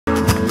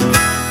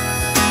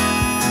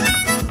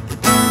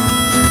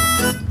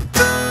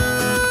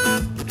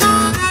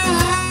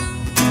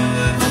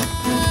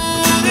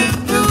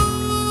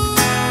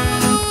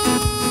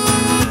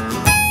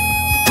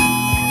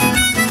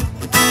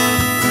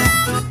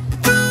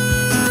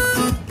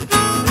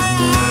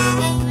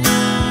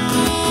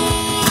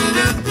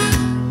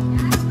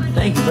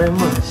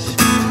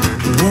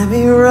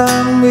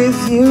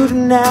you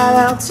tonight,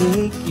 I'll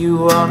take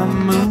you on a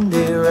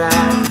moonlit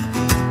ride.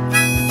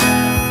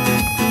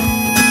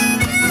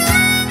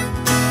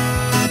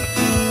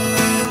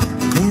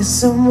 There's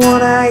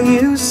someone I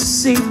used to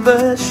see,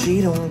 but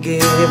she don't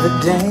give a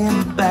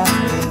damn about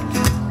me.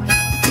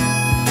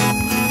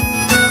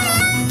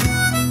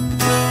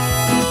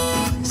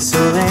 So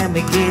let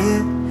me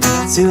get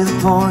to the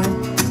point,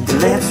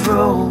 let's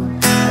roll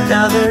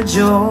another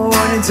joint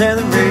and turn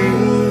the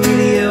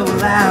radio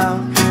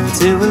loud.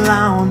 Too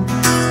alone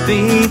to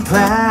be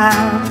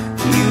proud.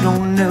 You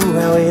don't know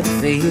how it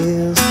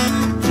feels.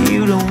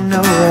 You don't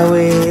know how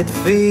it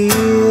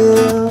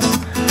feels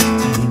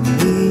to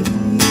be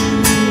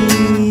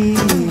me.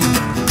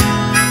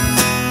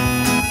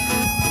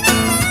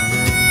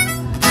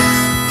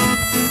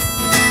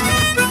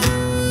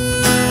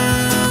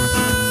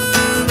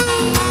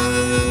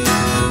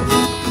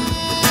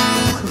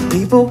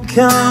 People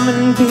come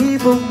and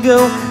people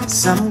go.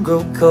 Some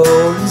grow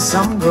cold and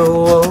some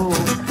grow old.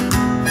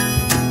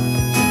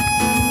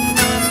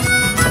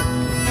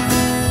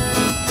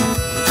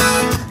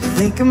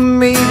 Think of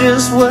me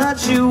just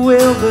what you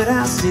will, but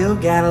I still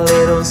got a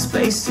little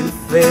space to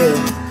fill.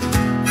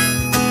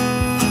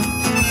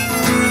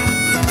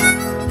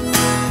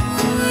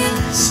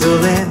 So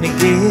let me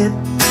get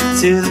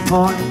to the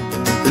point,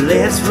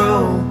 let's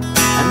roll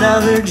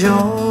another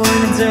joint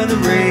and turn the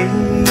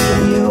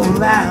radio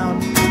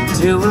loud.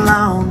 Too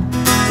alone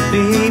to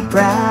be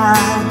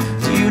proud.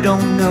 You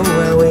don't know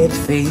how it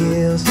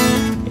feels.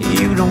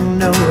 You don't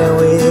know how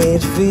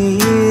it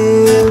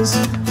feels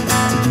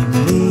to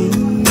be me.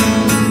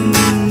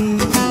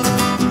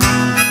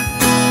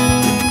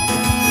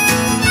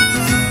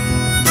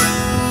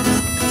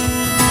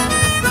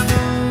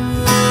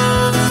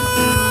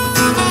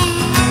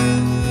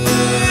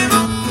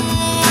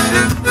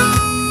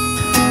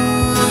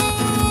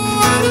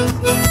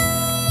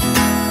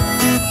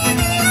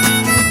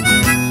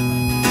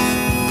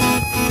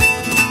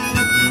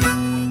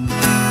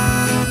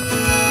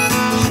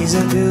 She's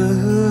a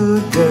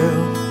good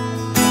girl.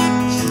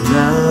 She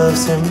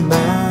loves her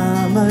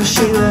mama.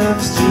 She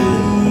loves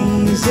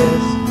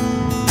Jesus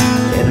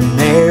and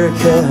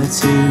America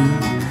too.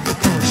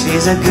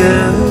 She's a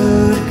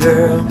good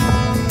girl.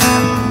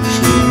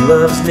 She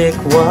loves Nick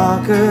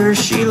Walker.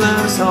 She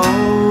loves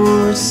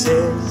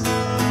horses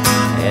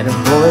and a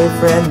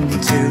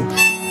boyfriend too.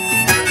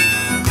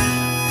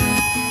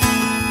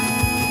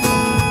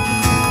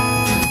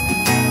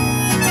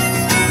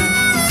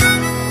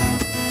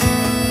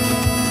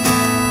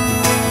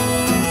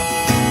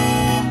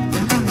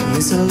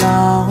 It's a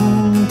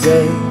long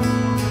day,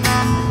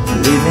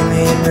 living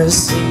in the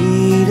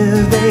seat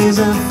of days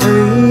of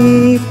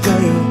free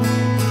play,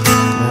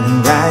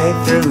 running right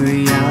through her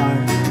yard.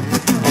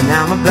 And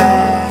I'm a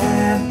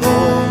bad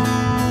boy,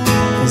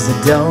 'cause I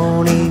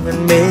don't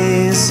even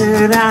miss her.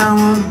 And I'm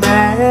a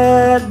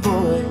bad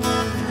boy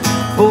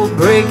for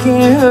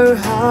breaking her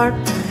heart,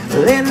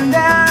 and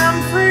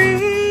I'm free.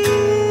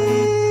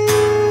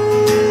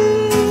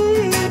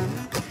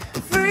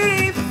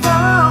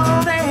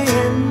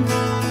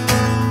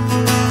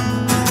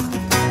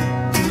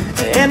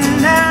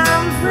 And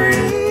I'm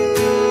free,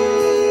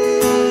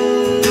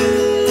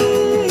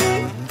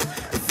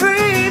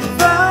 free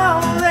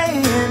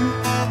falling.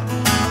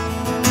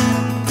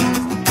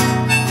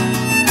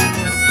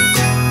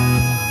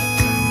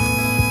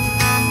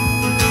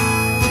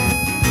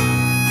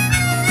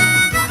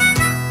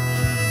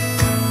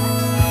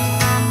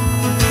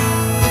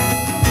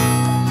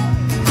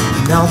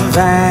 And all the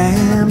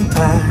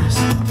vampires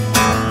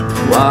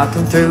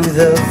walking through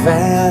the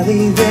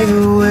valley, they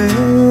go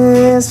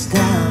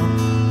westbound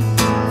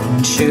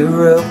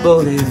Ventura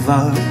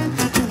Boulevard.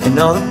 And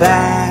all the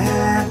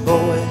bad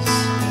boys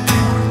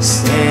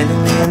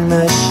standing in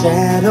the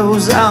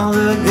shadows, all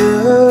the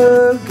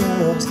good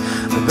girls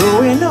are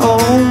going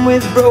home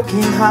with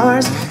broken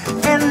hearts.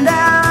 And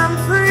I'm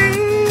free,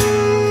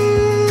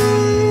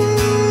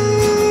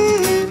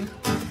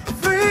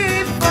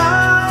 free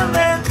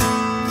falling.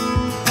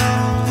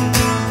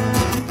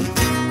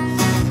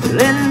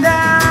 And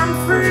I'm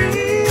free.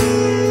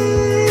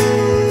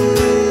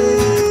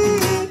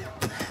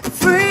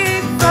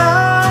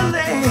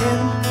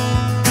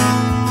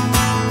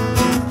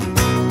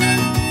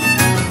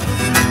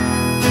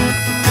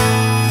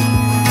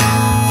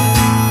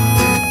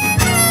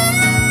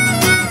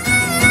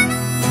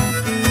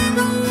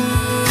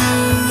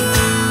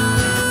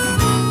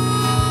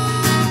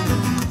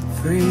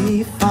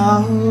 Free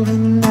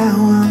falling now,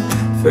 I'm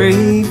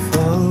free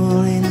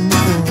falling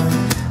now, I'm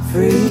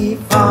free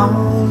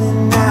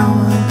falling now,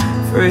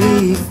 I'm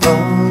free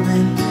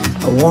falling.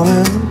 I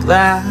wanna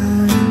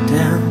glide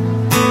down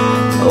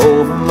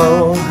over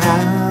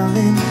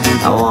Mulholland.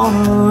 I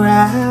wanna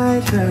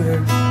write her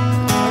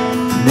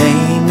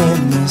name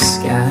in the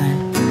sky.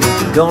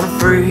 I'm gonna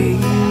free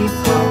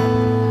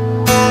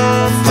fall,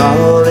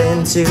 fall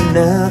into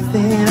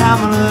nothing. I'm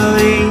gonna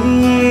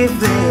leave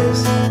this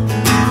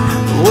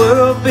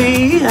world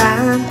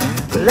behind,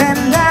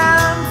 and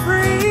I'm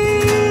free,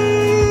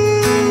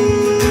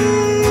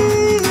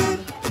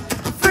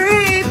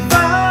 free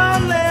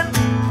falling.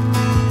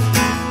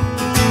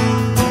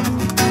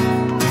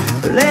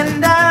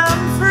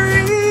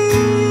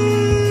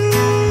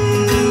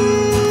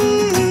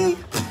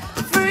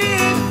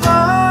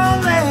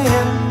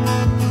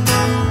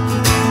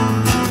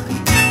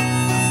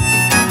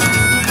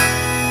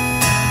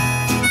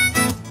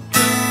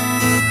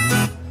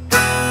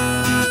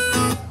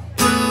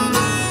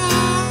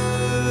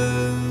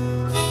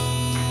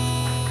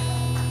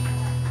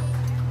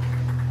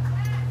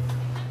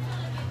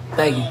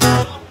 Thank you.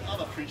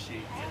 I'll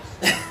appreciate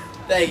it.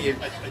 Thank you.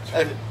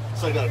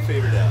 So I got a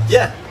favor now.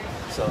 Yeah.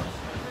 So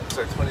it's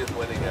our 20th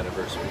wedding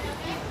anniversary.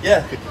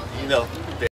 Yeah. Could you know?